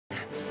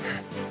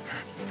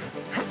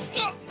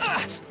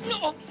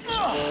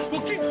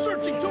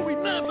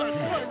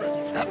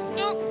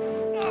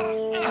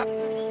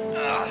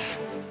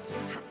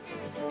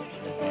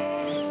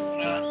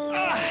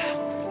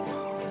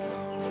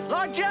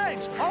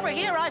over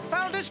here, I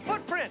found his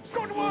footprints.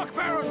 Good work,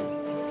 Baron.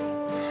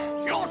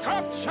 You're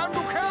trapped,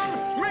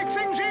 Sandokan. Make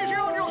things easy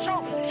on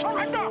yourself.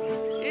 Surrender.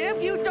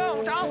 If you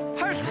don't, I'll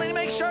personally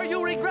make sure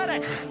you regret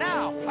it.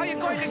 Now, are you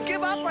going to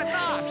give up or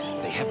not?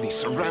 They have me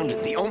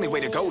surrounded. The only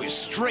way to go is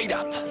straight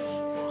up.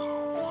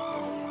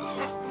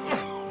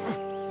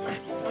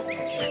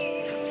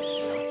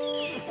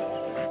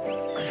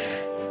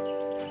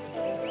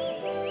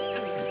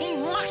 He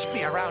must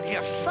be around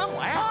here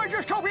somewhere. I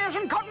just hope he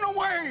hasn't gotten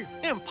away.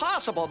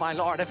 Impossible, my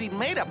lord. If he'd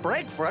made a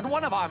break for it,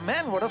 one of our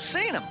men would have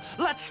seen him.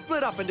 Let's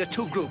split up into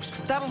 2 groups.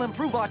 That'll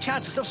improve our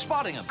chances of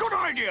spotting him. Good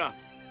idea.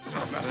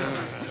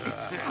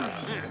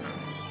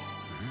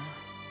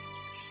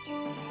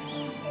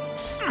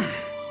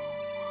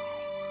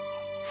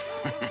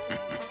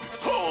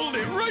 Hold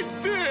it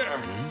right there!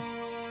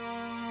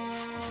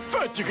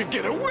 Thought you could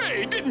get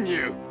away, didn't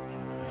you?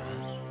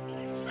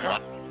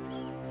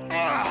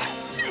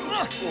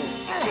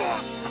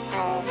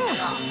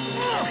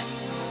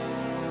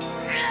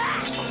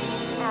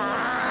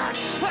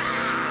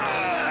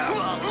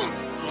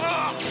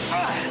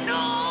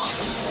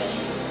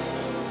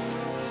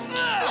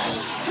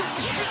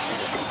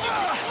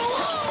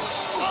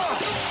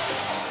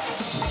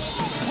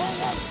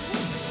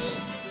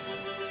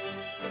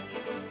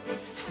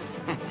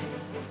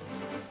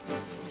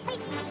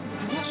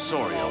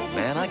 Sorry, old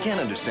man, I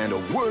can't understand a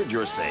word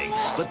you're saying,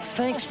 but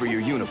thanks for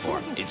your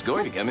uniform. It's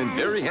going to come in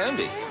very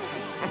handy.